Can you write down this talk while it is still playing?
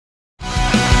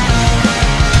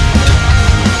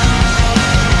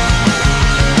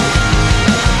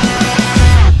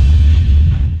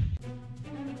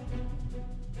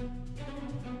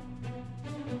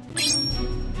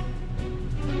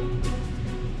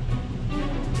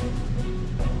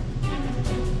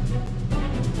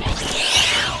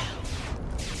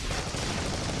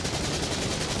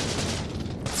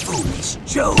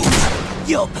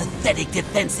Your pathetic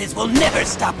defenses will never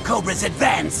stop Cobra's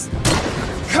advance!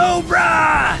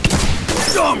 Cobra!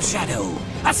 Storm Shadow,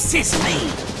 assist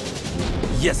me!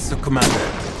 Yes, sir,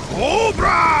 Commander.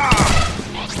 Cobra!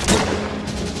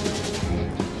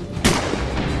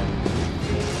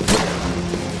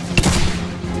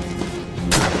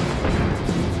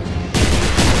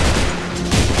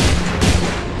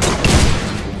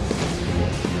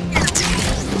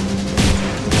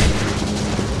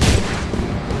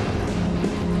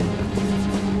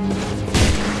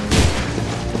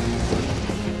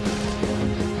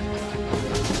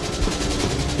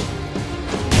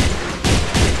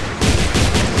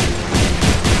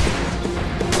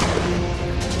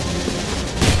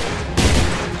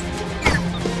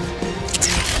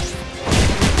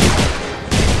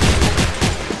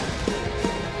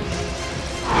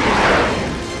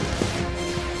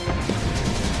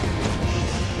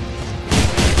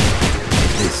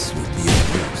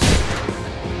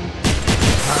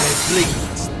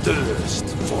 Thirst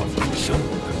for action.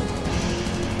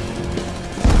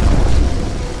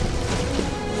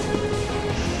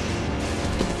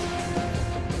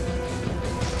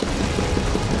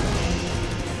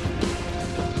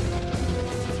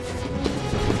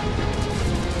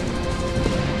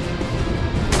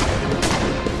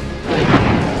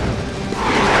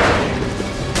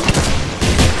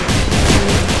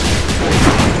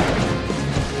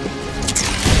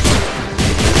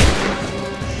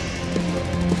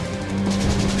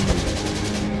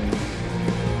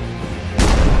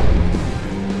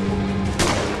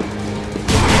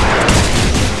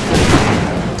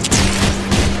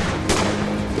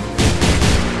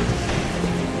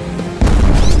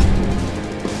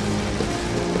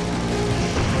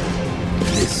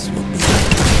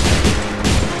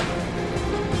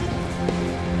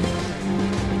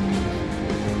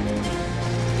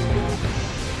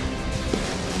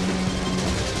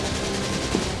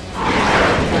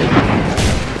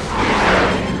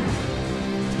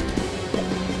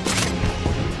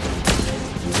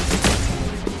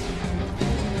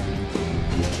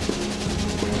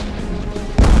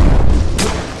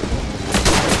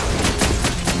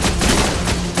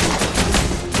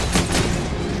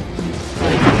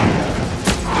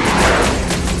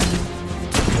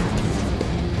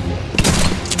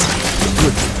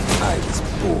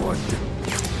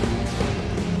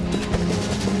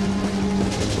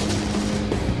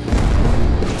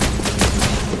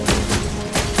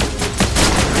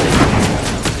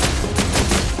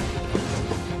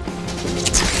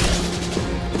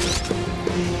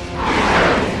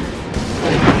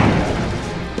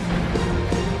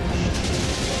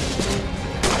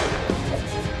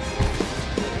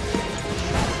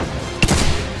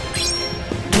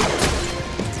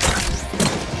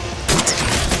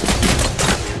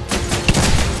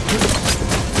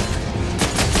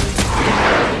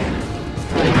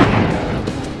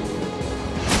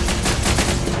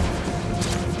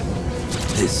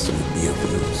 This would be of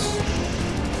use.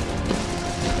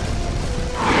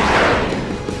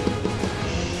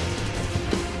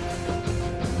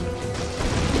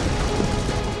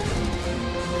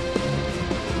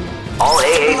 All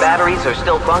AA batteries are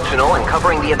still functional and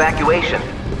covering the evacuation.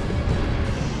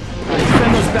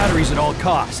 Defend those batteries at all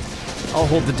costs. I'll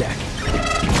hold the deck.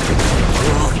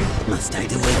 Oh, must I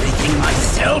do everything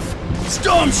myself?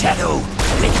 Storm Shadow,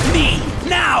 with me,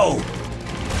 now!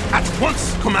 At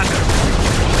once, Commander!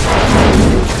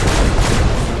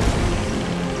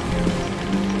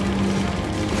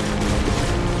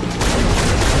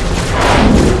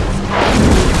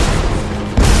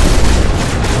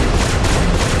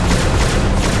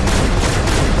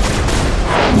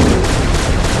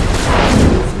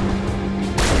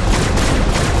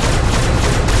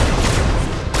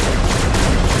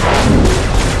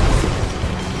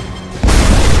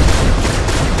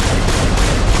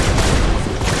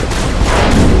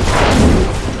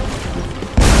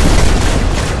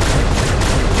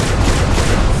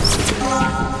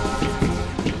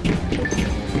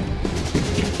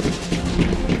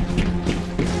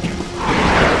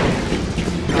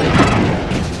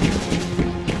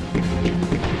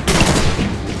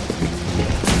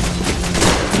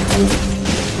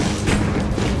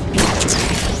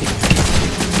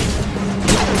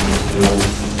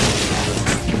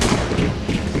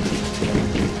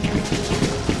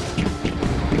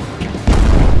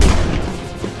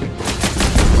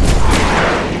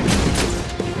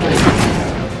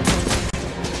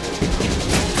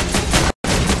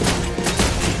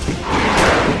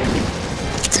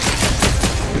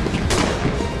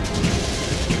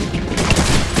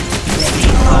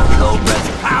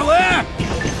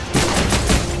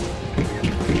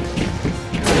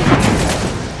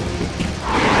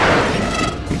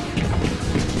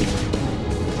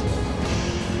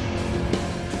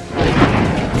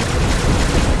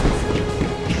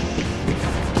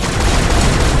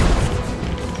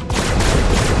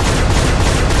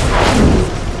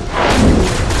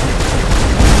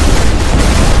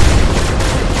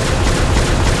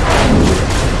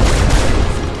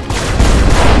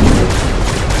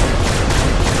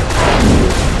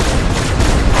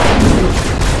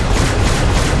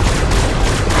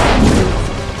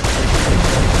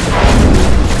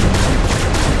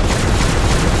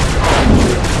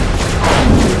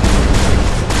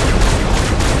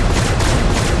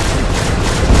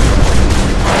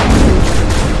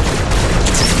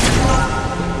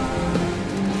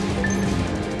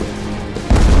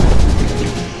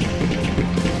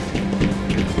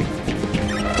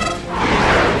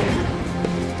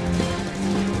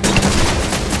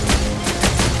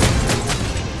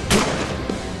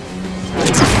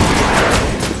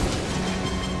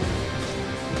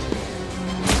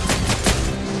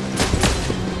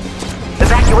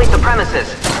 evacuate the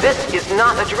premises. This is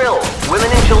not a drill. Women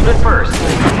and children first.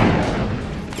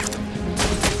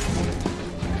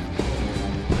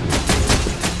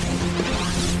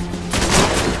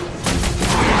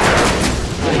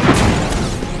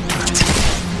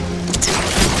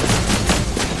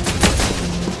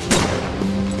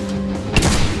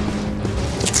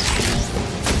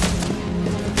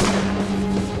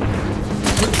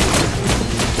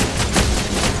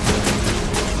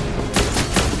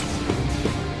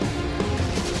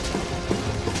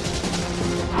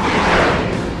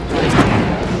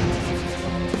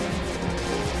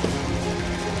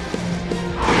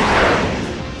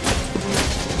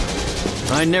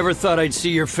 I never thought I'd see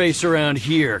your face around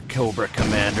here, Cobra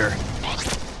Commander.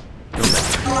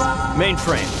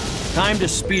 Mainframe, time to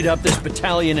speed up this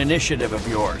battalion initiative of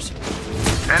yours.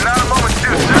 And not a moment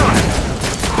too soon.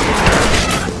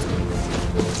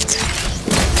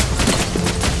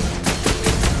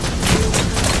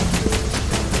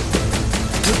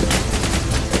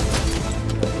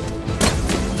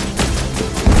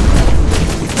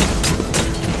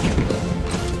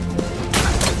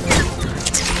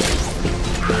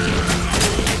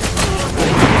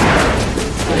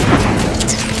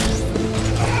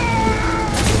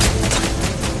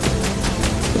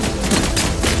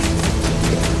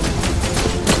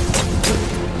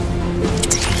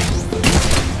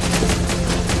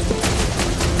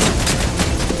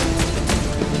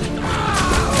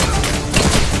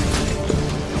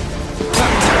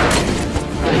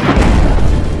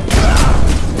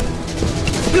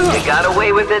 Got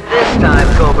away with it this time,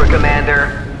 Cobra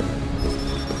Commander.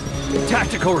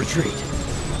 Tactical retreat.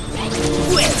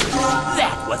 Well,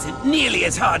 that wasn't nearly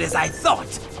as hard as I thought.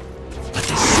 But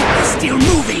the ship is still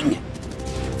moving.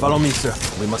 Follow me, sir.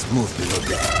 We must move below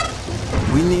deck.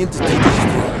 We need to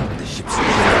destroy the ship's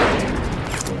generator.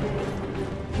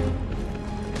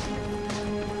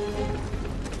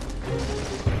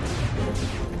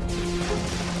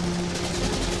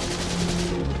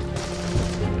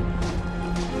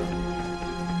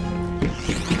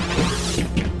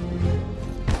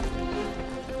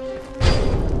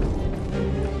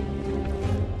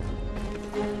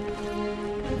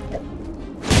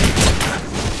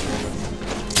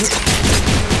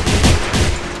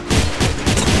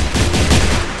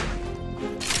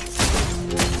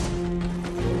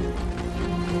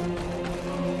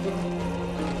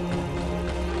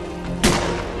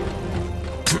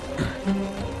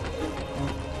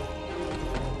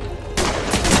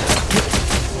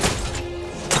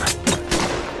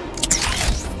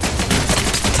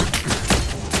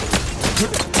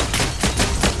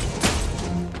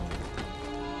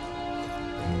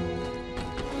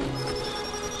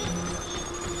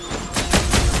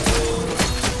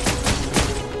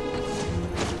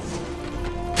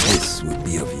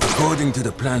 According to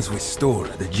the plans we stole,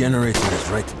 the generator is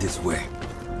right this way.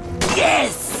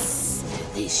 Yes!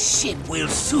 This ship will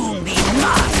soon be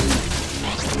mine!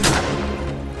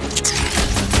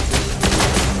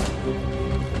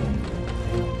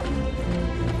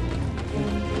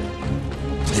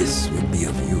 This will be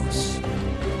of use.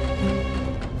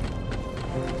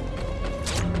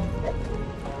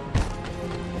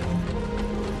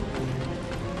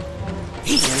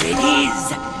 Here it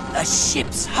is! A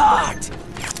ship's heart!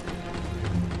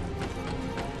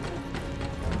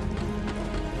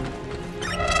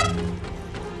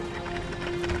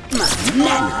 My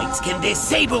nanites can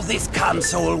disable this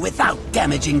console without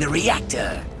damaging the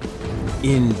reactor.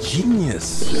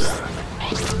 Ingenious, sir.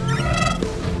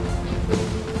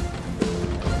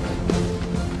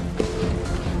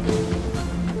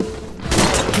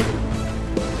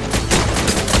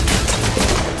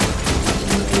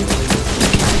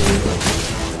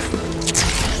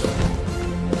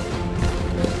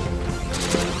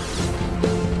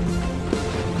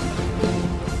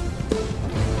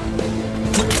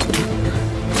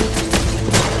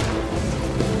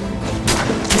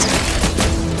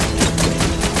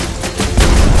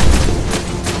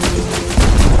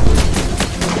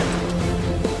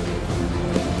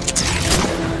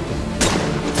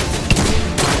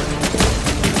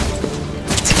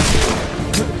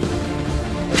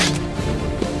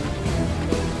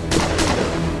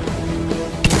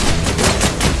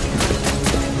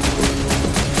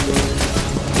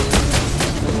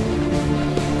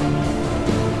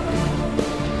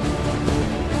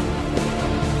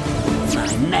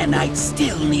 Nanites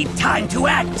still need time to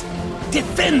act.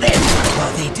 Defend them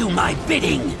while they do my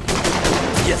bidding.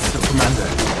 Yes, sir, Commander.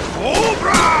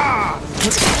 Cobra!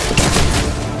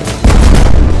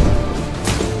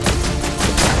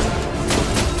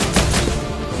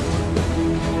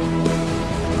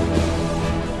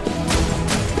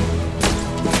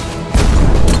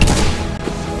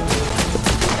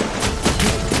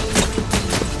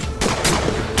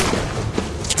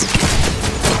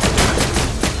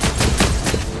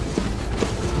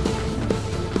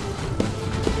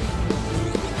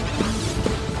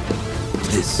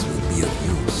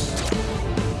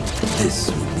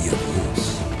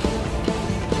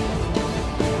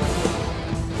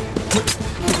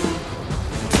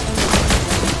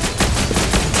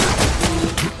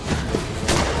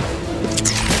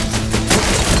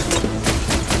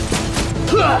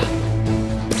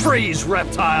 Freeze,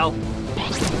 reptile!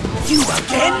 You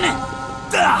again?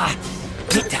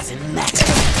 It doesn't matter.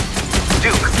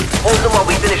 Duke, hold them while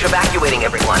we finish evacuating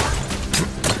everyone.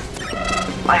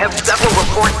 I have several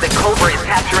reports that Cobra is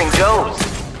capturing Joes.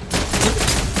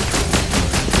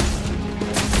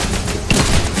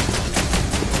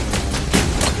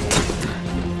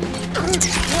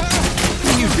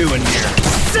 What are you doing here?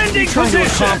 Sending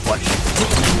position! Accomplish?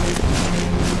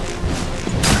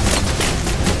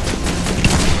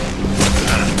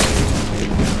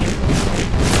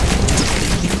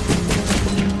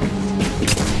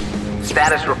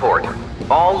 Status report.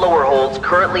 All lower holds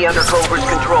currently under Cobra's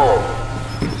control.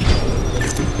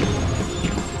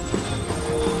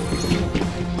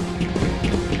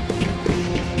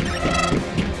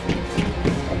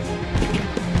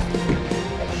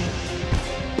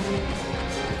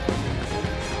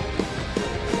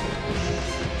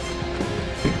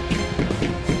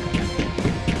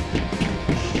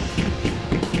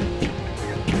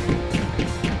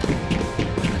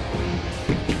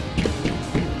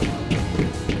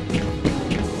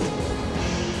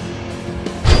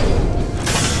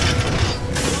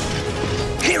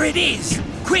 Here it is!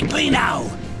 Quickly now!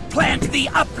 Plant the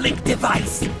uplink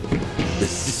device! The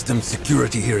system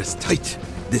security here is tight.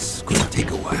 This could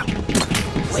take a while.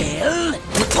 Well,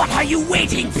 what are you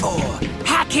waiting for?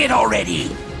 Hack it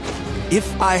already!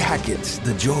 If I hack it,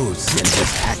 the Joes can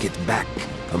just hack it back,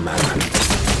 Commander.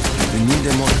 We need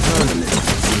an alternative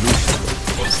solution.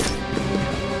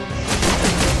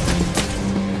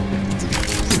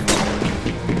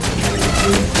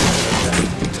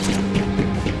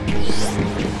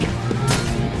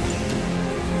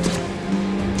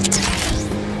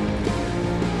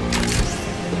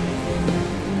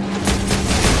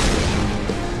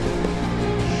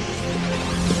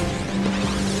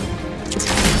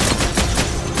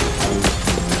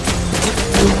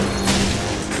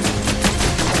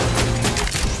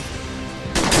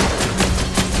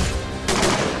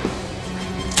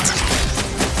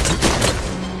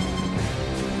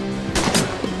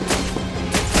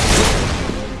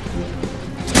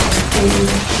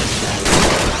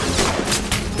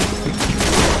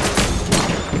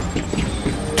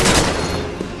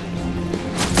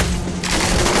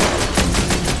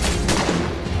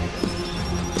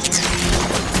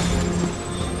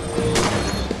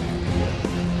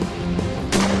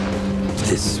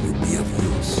 This will be of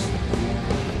use.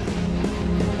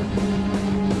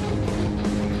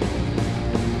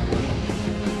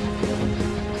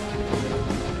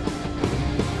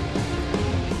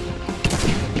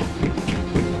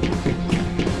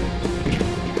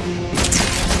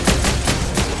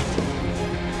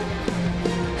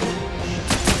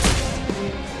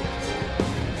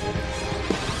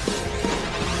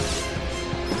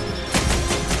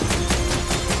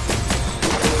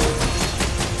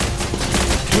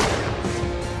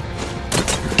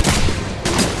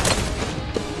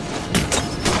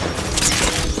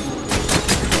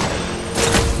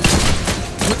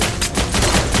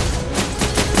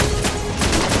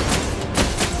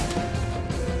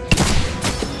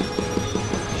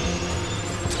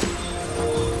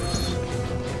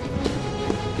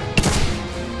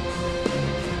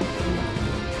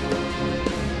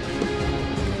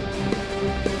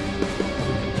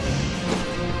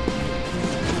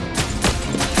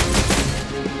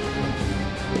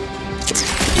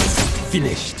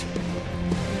 Finished.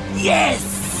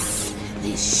 Yes!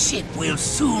 This ship will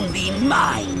soon be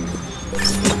mine!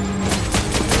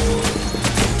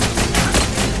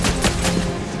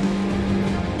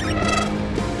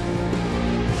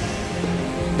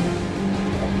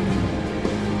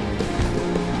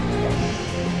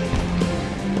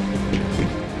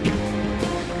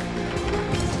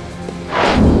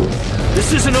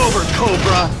 This isn't over,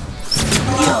 Cobra!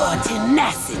 Your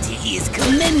tenacity is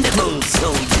commendable,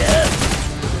 soldier.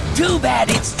 Too bad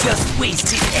it's just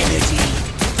wasted energy.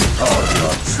 All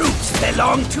your troops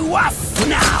belong to us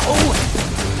now.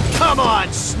 Come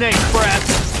on, snake breath!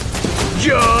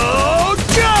 Joe!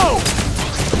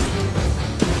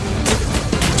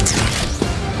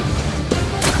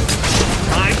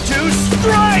 Time to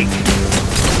strike!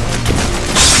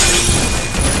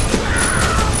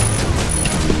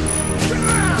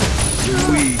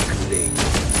 Weakling.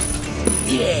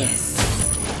 Yes,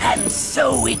 and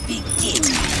so it begins.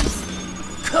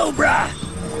 Cobra,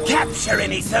 capture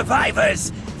any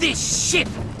survivors. This ship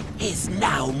is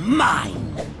now mine.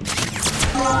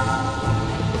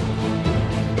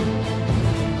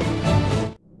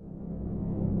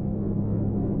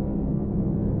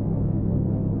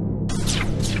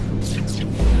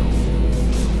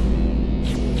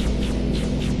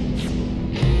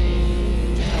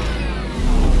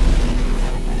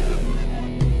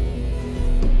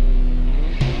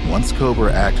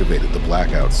 Cobra activated the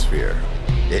Blackout sphere,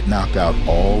 it knocked out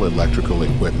all electrical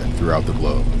equipment throughout the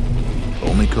globe.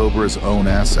 Only Cobra's own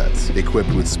assets,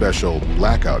 equipped with special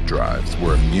Blackout drives,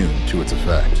 were immune to its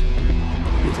effect.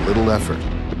 With little effort,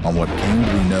 on what came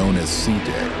to be known as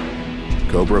C-Day,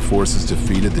 Cobra forces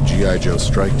defeated the G.I. Joe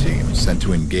strike team sent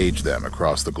to engage them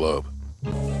across the globe.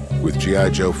 With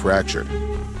G.I. Joe fractured,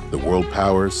 the world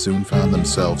powers soon found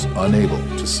themselves unable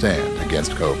to stand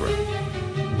against Cobra.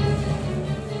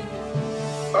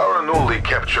 Our newly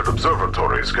captured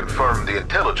observatories confirm the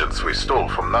intelligence we stole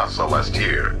from NASA last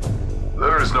year.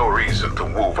 There is no reason to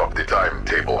move up the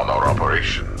timetable on our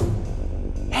operation.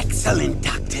 Excellent,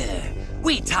 Doctor.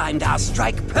 We timed our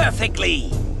strike perfectly.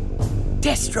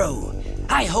 Destro,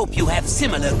 I hope you have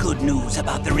similar good news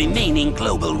about the remaining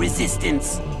global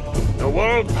resistance. The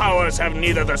world powers have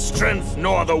neither the strength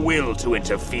nor the will to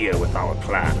interfere with our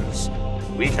plans.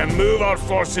 We can move our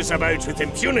forces about with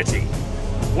impunity.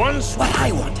 Once... What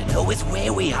I want to know is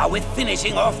where we are with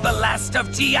finishing off the last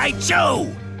of G.I.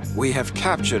 Joe! We have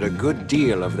captured a good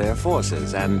deal of their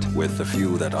forces, and with the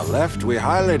few that are left, we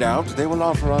highly doubt they will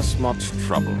offer us much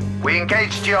trouble. We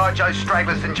engaged G.I. Joe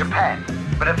stragglers in Japan,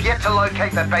 but have yet to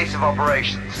locate their base of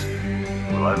operations.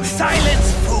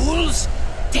 Silence, fools!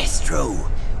 Destro,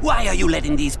 why are you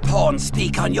letting these pawns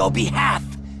speak on your behalf?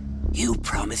 You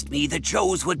promised me the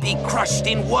Joes would be crushed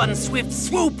in one swift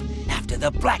swoop after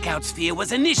the Blackout sphere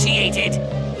was initiated.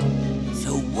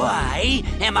 So why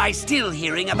am I still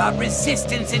hearing about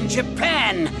resistance in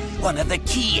Japan, one of the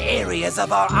key areas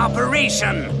of our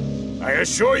operation? I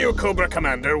assure you, Cobra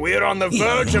Commander, we're on the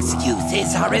verge of... Your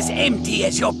excuses are as empty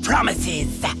as your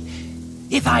promises.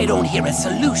 If I don't hear a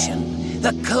solution,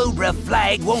 the Cobra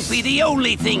flag won't be the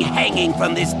only thing hanging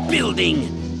from this building.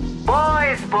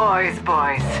 Boys.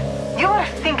 You are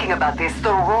thinking about this the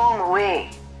wrong way.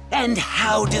 And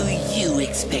how do you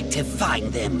expect to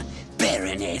find them,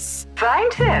 Baroness?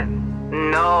 Find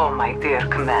them? No, my dear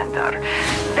Commander.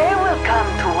 They will come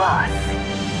to us.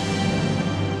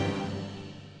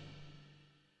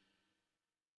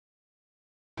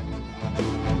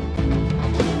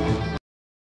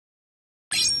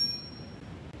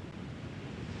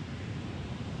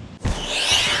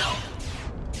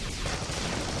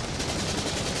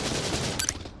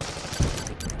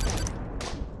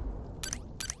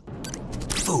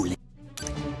 Fool.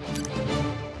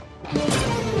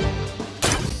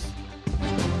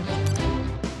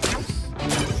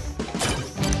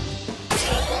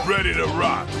 Ready to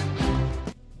rock.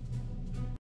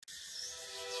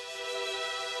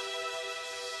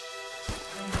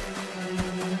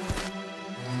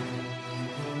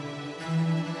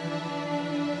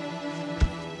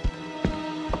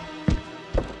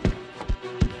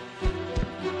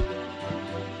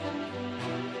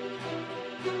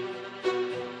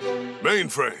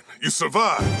 Mainframe, you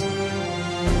survived.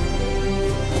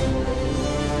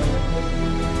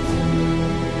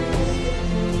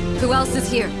 Who else is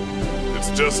here? It's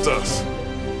just us.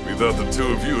 We thought the two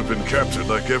of you had been captured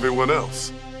like everyone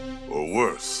else. Or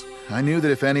worse. I knew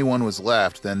that if anyone was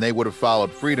left, then they would have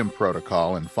followed Freedom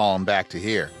Protocol and fallen back to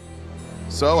here.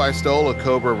 So I stole a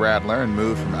Cobra Rattler and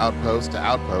moved from outpost to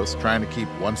outpost, trying to keep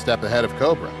one step ahead of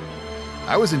Cobra.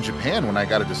 I was in Japan when I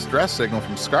got a distress signal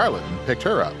from Scarlet and picked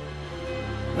her up.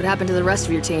 What happened to the rest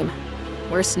of your team?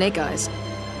 Where's Snake Eyes?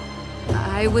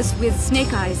 I was with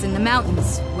Snake Eyes in the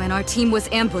mountains when our team was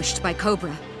ambushed by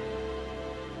Cobra.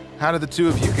 How did the two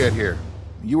of you get here?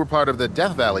 You were part of the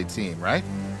Death Valley team, right?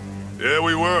 Yeah,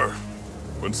 we were.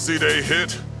 When C-Day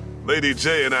hit, Lady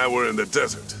J and I were in the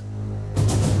desert.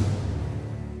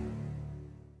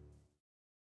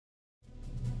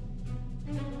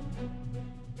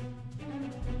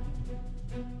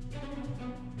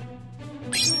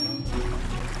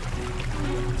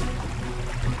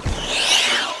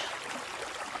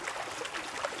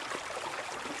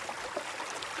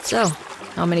 So,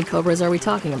 how many Cobras are we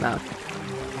talking about?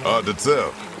 Hard to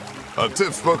tell. Our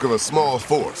tip spoke of a small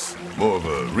force, more of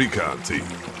a recon team.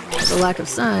 The lack of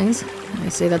signs, I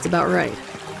say that's about right.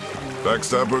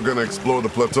 Next up, we're gonna explore the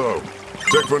plateau.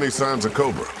 Check for any signs of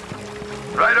Cobra.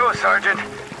 Righto, Sergeant.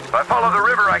 If I follow the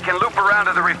river, I can loop around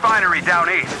to the refinery down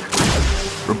east.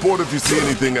 Report if you see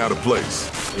anything out of place.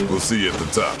 We'll see you at the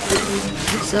top.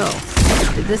 So,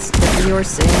 did this of yours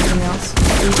say anything else?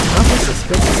 There's nothing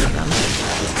suspicious of them.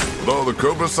 With all the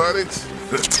Cobra sightings?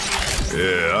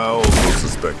 Yeah, I also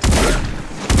suspected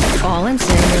that. All I'm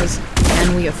saying is,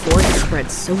 can we afford to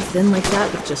spread so thin like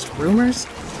that with just rumors?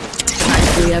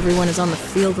 Actually, everyone is on the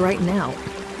field right now.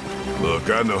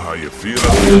 Look, I know how you feel.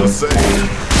 I feel the same.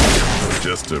 But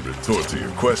just to retort to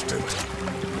your question,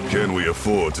 can we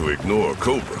afford to ignore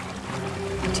Cobra?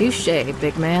 Touché,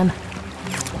 big man.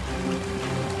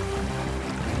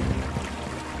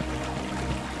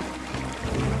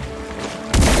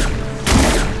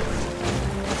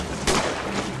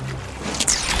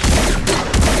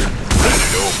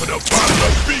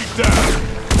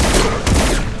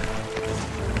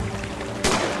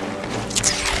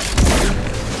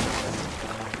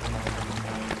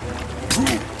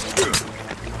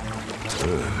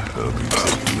 I'll be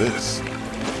taking this.